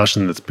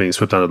discussion that's being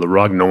swept under the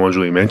rug. No one's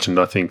really mentioned,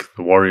 I think,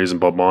 the Warriors and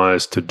Bob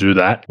Myers to do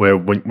that, where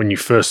when you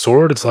first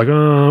saw it, it's like,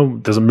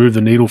 does it move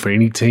the needle for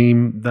any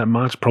team that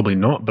much? Probably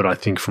not. But I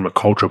think from a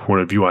culture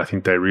point of view, I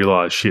think they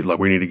realize,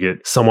 we need to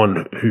get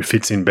someone who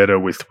fits in better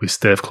with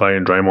Steph, Clay,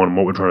 and Draymond and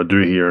what we're trying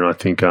to do here. And I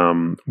think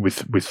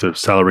with the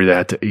salary they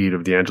had to eat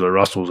of D'Angelo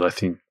Russell's, I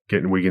think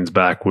getting Wiggins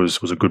back was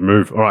a good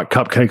move. All right,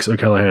 Cupcakes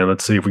O'Callaghan,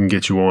 let's see if we can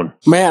get you on.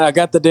 Man, I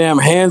got the damn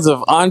hands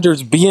of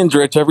Anders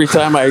Biendrich every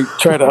time I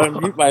try to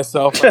unmute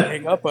myself and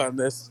hang up on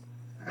this.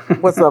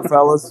 What's up,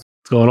 fellas?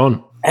 What's going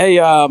on? Hey,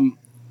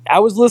 I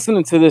was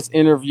listening to this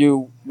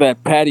interview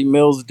that Patty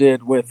Mills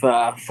did with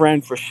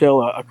Fran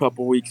Fraschilla a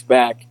couple weeks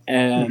back,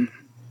 and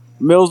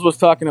Mills was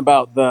talking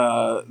about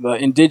the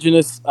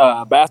indigenous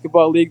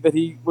basketball league that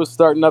he was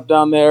starting up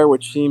down there,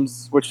 which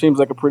seems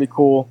like a pretty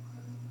cool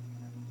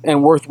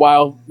and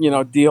worthwhile,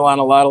 deal on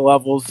a lot of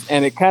levels.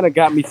 And it kind of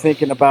got me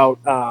thinking about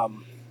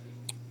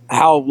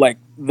how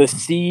the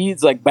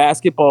seeds,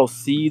 basketball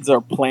seeds,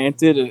 are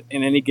planted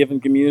in any given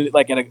community,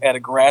 at a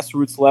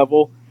grassroots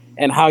level,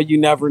 and how you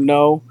never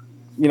know,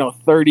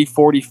 30,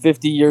 40,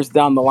 50 years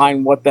down the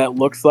line what that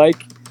looks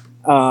like.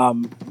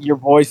 Your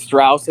boy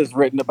Strauss has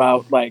written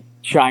about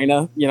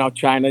China.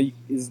 China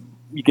is,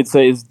 you could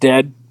say, is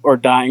dead or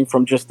dying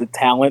from just the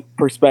talent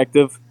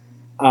perspective,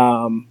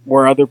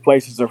 where other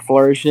places are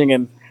flourishing.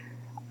 And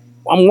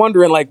I'm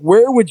wondering,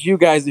 where would you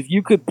guys, if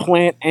you could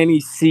plant any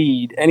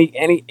seed, in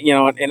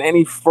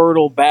any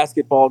fertile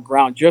basketball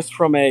ground, just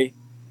from a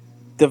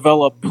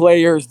develop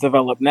players,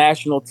 develop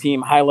national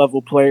team,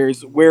 high-level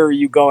players, where are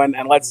you going?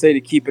 And let's say, to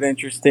keep it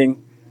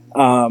interesting,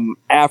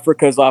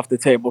 Africa's off the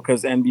table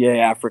because NBA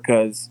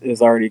Africa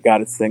is already got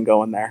its thing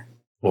going there.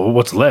 Well,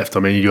 what's left? I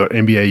mean, you got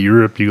NBA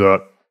Europe,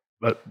 you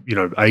got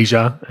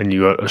Asia, and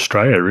you got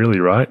Australia, really,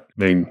 right?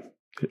 I mean,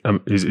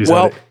 is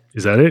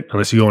that it?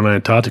 Unless you go on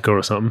Antarctica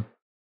or something.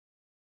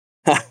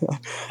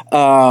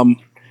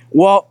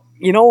 Well,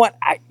 you know what?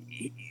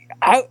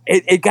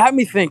 it got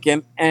me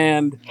thinking,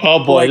 and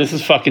oh boy, this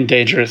is fucking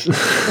dangerous.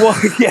 Well,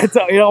 yeah,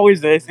 it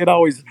always is. It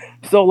always.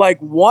 So, like,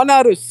 1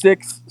 out of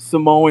 6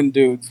 Samoan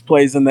dudes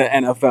plays in the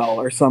NFL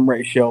or some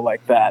ratio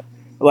like that.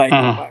 Like,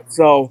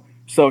 so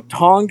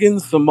Tongan,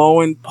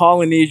 Samoan,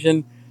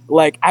 Polynesian.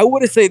 Like, I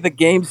would have said the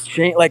game's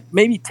changed, like,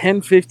 maybe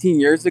 10, 15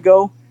 years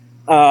ago.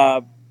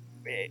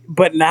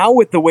 But now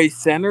with the way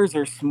centers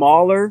are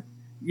smaller,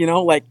 you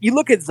know, like, you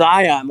look at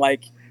Zion,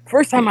 like,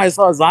 first time I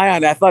saw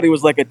Zion, I thought he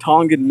was like a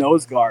Tongan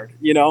nose guard,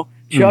 you know?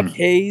 Chuck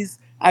Hayes.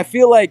 I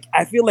feel like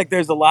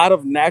there's a lot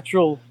of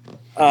natural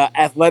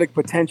athletic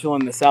potential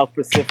in the South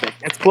Pacific.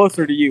 It's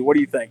closer to you. What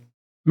do you think?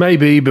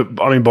 Maybe,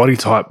 but I mean, body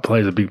type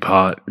plays a big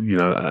part. You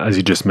know, as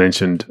you just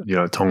mentioned, you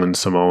know, Tongans,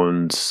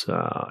 Samoans,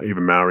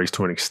 even Maoris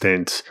to an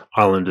extent,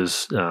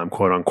 Islanders,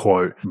 quote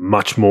unquote,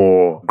 much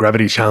more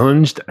gravity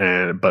challenged,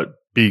 but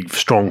big,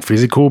 strong,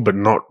 physical, but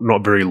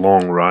not very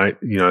long, right?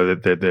 You know,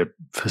 their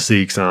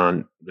physiques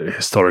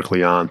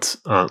historically aren't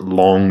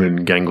long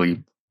and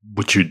gangly,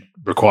 which you'd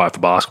require for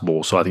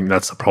basketball. So I think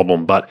that's the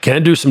problem, but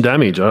can do some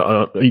damage.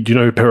 Do you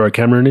know who Pero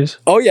Cameron is?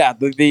 Oh yeah,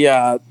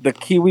 the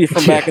Kiwi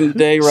from back in the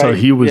day, right? So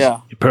he was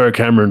Pero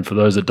Cameron. For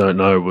those that don't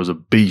know, was a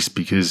beast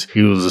because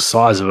he was the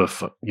size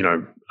of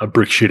a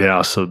brick shit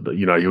house. So,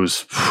 you know, he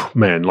was,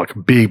 man, like a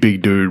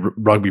big dude,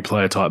 rugby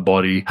player type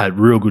body, had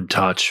real good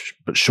touch,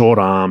 but short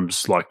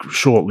arms, like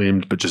short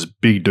limbed, but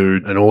just big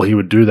dude. And all he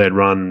would do, they'd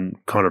run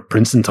kind of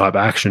Princeton type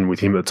action with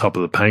him at the top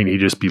of the paint. He'd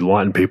just be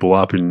lighting people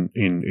up in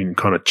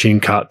kind of chin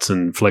cuts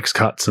and flex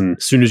cuts. And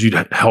as soon as you'd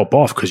help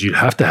off, because you'd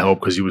have to help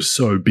because he was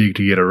so big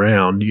to get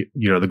around,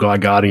 you know, the guy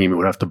guarding him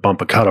would have to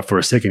bump a cutter for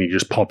a second. He'd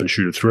just pop and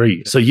shoot a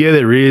three. So yeah,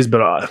 there is,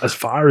 but as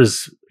far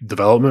as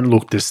development,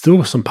 look, there's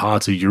still some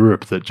parts of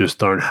Europe that just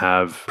don't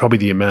have probably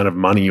the amount of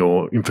money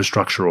or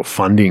infrastructure or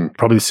funding,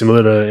 probably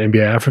similar to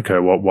NBA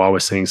Africa, why we're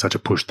seeing such a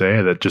push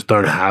there, that just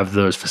don't have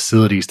those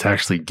facilities to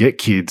actually get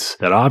kids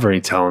that are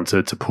very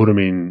talented, to put them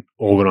in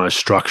organized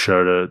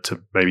structure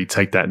to maybe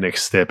take that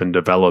next step and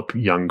develop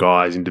young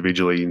guys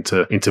individually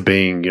into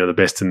being, you know, the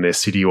best in their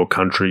city or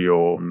country,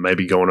 or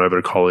maybe going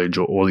over to college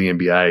or the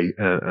NBA.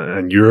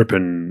 And Europe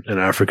and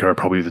Africa are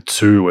probably the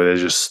two where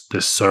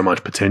there's so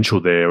much potential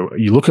there.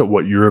 You look at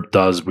what Europe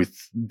does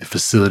with the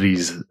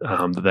facilities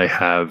that they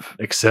have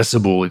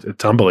accessible,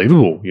 it's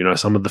unbelievable. You know,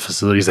 some of the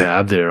facilities they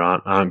have there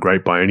aren't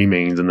great by any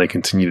means, and they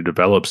continue to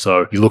develop.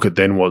 So you look at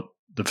then what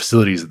the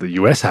facilities that the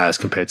US has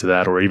compared to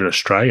that, or even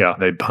Australia,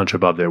 they punch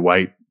above their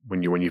weight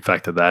when you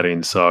factor that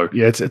in. So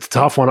yeah, it's a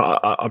tough one.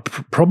 I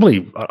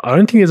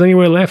don't think there's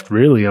anywhere left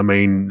really. I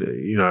mean,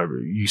 you know,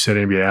 you said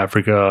NBA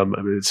Africa.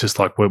 It's just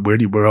like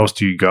where else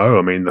do you go?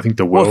 I mean, I think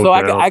the world. Well,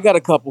 so I got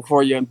a couple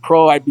for you. And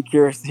pro, I'd be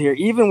curious to hear.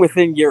 Even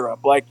within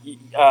Europe, like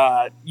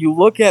you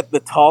look at the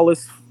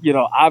tallest. You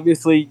know,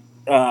 obviously.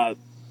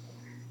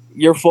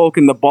 Your folk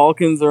in the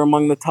Balkans are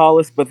among the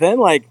tallest, but then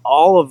like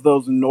all of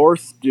those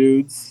Norse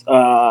dudes,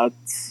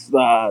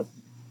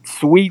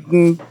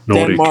 Sweden,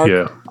 Nordic,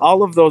 Denmark,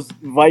 all of those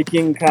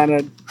Viking kind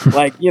of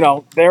like, you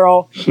know, they're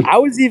all. I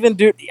was even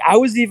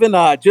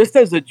just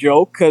as a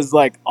joke, because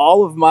like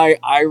all of my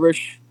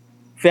Irish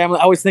family,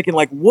 I was thinking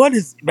like, what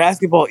does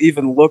basketball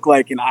even look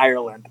like in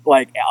Ireland?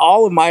 Like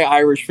all of my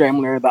Irish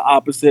family are the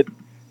opposite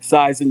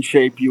size and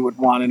shape you would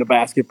want in a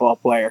basketball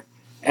player,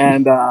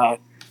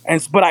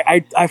 but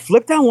I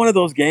flipped on one of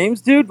those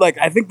games, dude. Like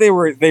I think they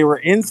were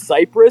in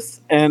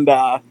Cyprus, and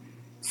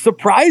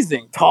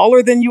surprising,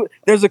 taller than you.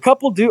 There's a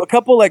couple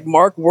like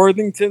Mark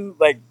Worthington,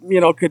 like,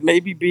 you know, could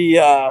maybe be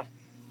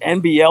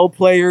NBL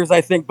players, I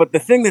think. But the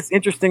thing that's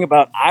interesting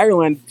about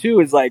Ireland too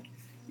is like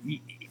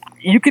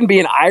you can be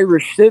an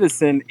Irish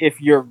citizen if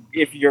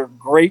your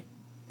great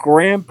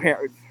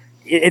grandparent.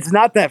 It's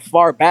not that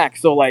far back,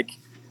 so like.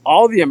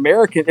 All the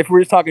American, if we're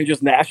just talking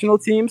just national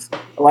teams,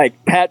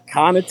 like Pat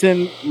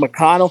Connaughton,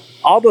 McConnell,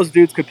 all those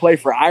dudes could play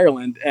for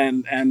Ireland.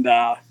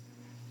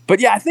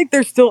 But yeah, I think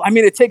there's still, I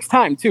mean, it takes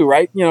time too,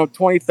 right? You know,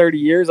 20, 30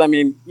 years. I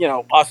mean, you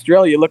know,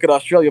 Australia, look at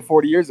Australia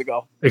 40 years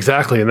ago.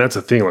 Exactly. And that's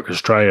the thing, like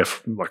Australia,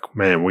 like,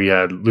 man, we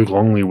had Luke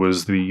Longley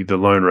was the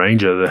Lone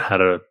Ranger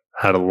that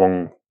had a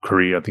long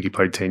career. I think he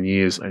played 10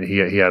 years and he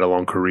had a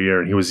long career,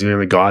 and he was the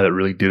only guy that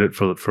really did it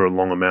for a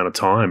long amount of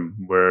time,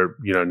 where,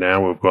 you know,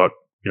 now we've got,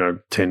 you know,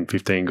 10,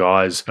 15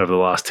 guys over the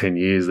last 10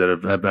 years that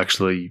have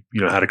actually,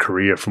 you know, had a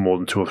career for more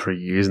than 2 or 3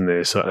 years in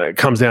there. So it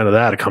comes down to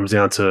that. It comes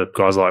down to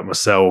guys like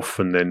myself,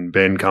 and then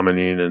Ben coming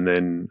in, and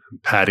then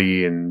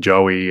Paddy and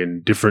Joey,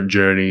 and different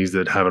journeys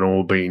that haven't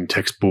all been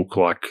textbook.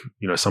 Like,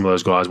 you know, some of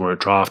those guys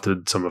weren't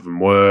drafted. Some of them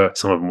were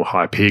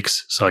high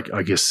picks. So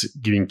I guess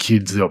giving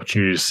kids the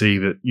opportunity to see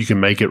that you can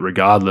make it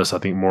regardless. I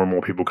think more and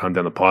more people come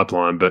down the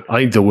pipeline. But I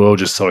think the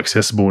world's just so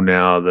accessible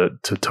now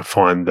that to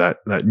find that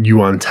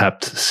new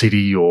untapped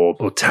city or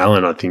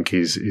talent, I think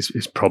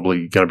is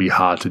probably going to be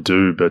hard to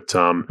do. But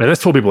and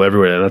that's for people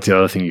everywhere, and that's the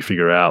other thing you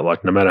figure out.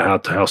 Like no matter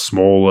how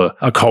small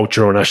a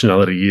culture or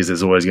nationality is,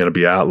 there's always going to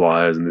be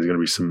outliers, and there's going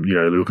to be some.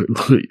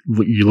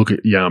 You look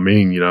at Yao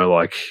Ming,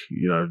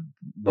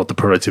 not the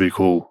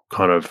prototypical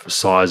kind of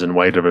size and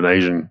weight of an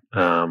Asian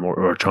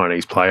or a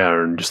Chinese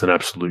player, and just an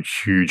absolute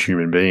huge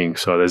human being.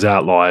 So there's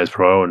outliers,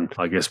 pro, and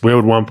I guess where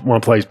would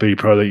one place be,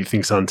 pro, that you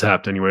think's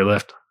untapped anywhere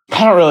left?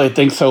 I don't really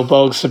think so,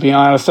 Bogues, to be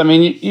honest. I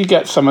mean, you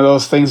get some of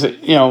those things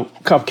that,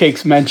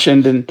 Cupcakes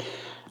mentioned and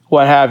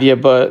what have you,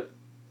 but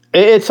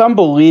it's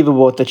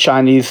unbelievable with the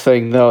Chinese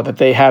thing, though, that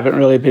they haven't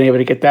really been able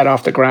to get that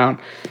off the ground.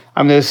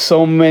 I mean, there's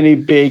so many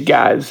big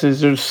guys.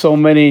 There's so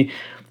many.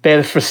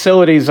 Their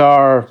facilities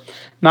are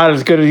not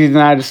as good as the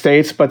United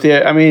States, but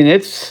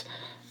it's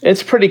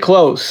pretty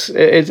close.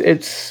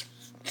 It's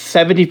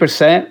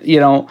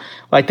 70%,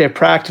 like their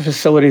practice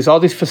facilities, all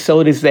these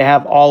facilities they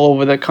have all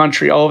over the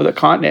country, all over the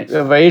continent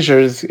of Asia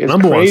is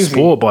number crazy. One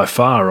sport by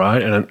far,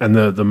 right? And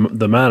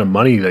the amount of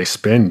money they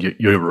spend,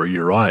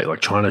 you're right.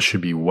 Like China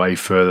should be way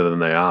further than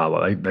they are.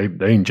 Like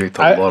they inject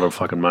a lot of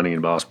fucking money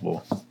in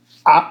basketball.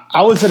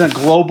 I was in a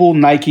global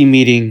Nike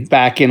meeting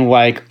back in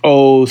like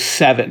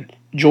 2007.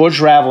 George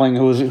Raveling,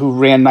 who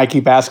ran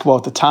Nike basketball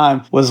at the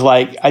time, was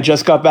like, I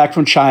just got back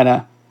from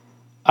China.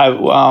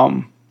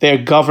 Their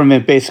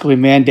government basically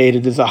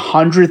mandated there's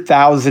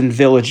 100,000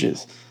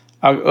 villages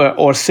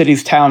or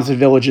cities, towns, and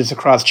villages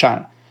across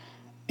China.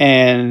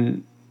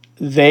 And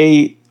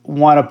they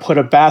want to put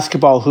a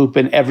basketball hoop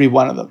in every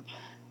one of them,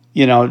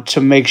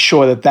 to make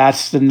sure that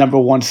that's the number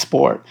one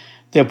sport.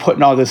 They're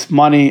putting all this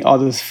money, all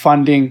this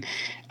funding.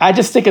 I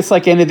just think it's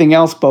like anything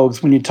else,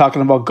 Bogues, when you're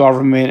talking about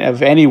government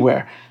of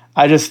anywhere.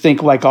 I just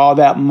think like all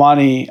that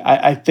money,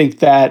 I think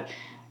that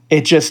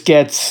it just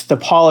gets the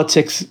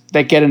politics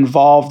that get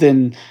involved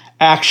in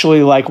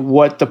actually like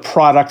what the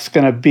product's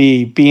going to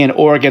be, being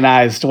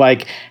organized,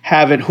 like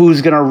having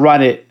who's going to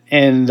run it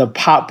and the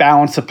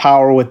balance of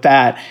power with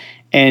that.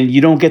 And you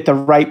don't get the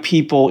right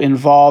people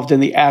involved in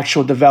the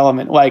actual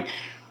development. Like,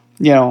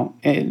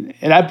 and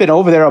I've been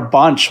over there a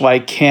bunch,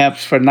 like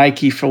camps for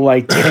Nike for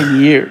like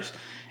 10 years.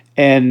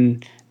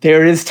 And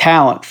there is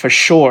talent for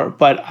sure.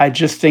 But I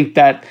just think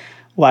that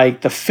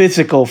like the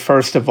physical,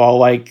 first of all,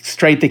 like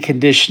strength and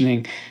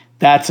conditioning,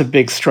 that's a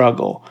big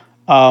struggle.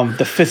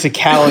 The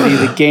physicality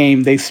of the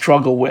game they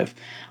struggle with.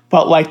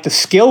 But like the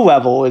skill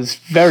level is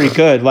very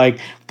good. Like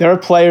there are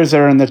players that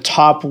are in the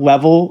top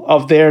level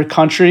of their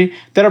country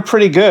that are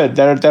pretty good.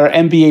 That are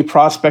NBA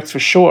prospects for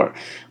sure.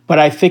 But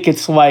I think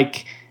it's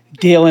like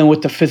dealing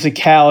with the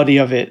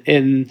physicality of it.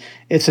 And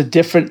it's a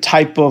different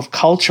type of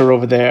culture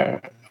over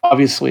there,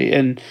 obviously.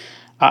 And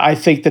I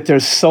think that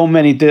there's so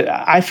many.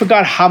 I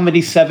forgot how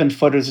many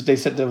 7-footers that they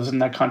said there was in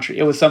that country.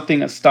 It was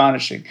something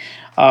astonishing.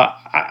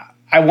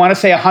 I want to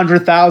say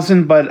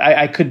 100,000, but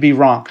I could be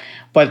wrong.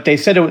 But they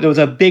said it was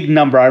a big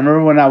number. I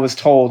remember when I was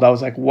told, I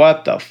was like,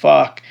 what the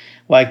fuck?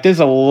 Like, there's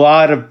a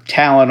lot of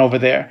talent over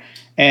there.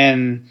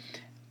 And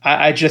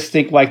I just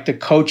think, like, the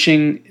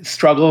coaching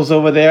struggles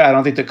over there. I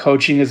don't think the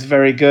coaching is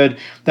very good.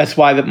 That's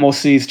why that most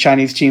of these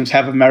Chinese teams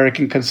have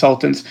American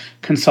consultants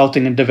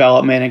consulting in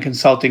development and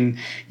consulting,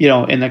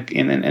 in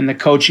the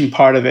coaching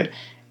part of it.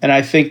 And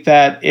I think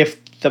that if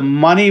the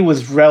money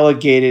was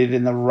relegated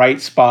in the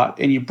right spot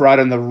and you brought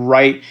in the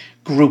right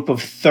group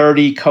of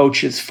 30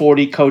 coaches,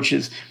 40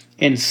 coaches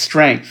in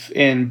strength,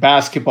 in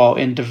basketball,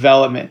 in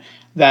development,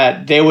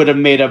 that they would have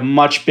made a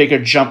much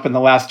bigger jump in the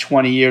last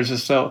 20 years or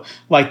so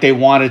like they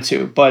wanted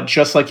to. But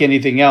just like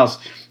anything else,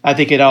 I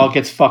think it all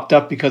gets fucked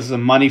up because the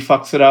money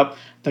fucks it up,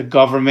 the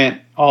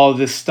government, all of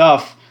this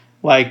stuff,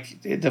 like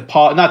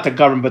not the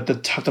government,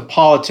 but the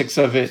politics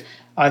of it.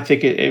 I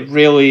think it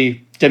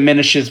really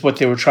diminishes what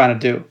they were trying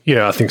to do.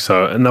 Yeah, I think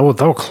so. And they were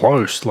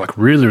close, like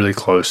really, really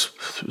close.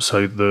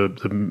 So the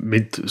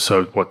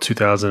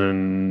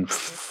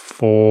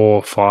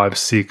 2004, 5,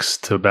 6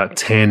 to about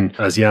 10,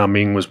 as Yao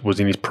Ming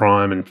was in his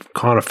prime and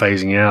kind of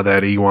phasing out. They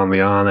had Iwan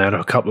Lian, they had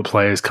a couple of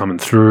players coming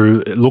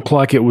through. It looked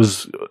like it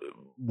was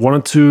one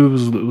or two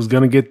was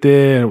going to get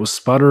there, and it was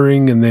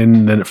sputtering, and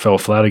then it fell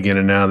flat again.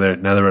 And now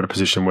they're at a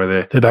position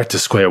where they're back to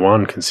square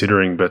one,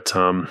 considering. But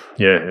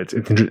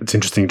it's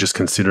interesting just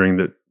considering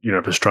that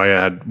if Australia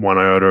had one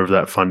iota of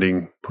that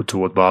funding put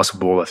toward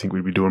basketball, I think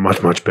we'd be doing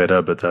much, much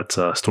better. But that's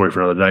a story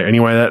for another day.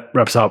 Anyway, that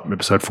wraps up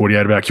episode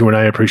 48 of our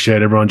Q&A.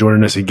 Appreciate everyone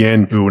joining us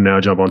again. We will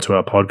now jump onto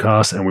our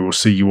podcast, and we will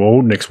see you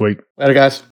all next week. Later, guys.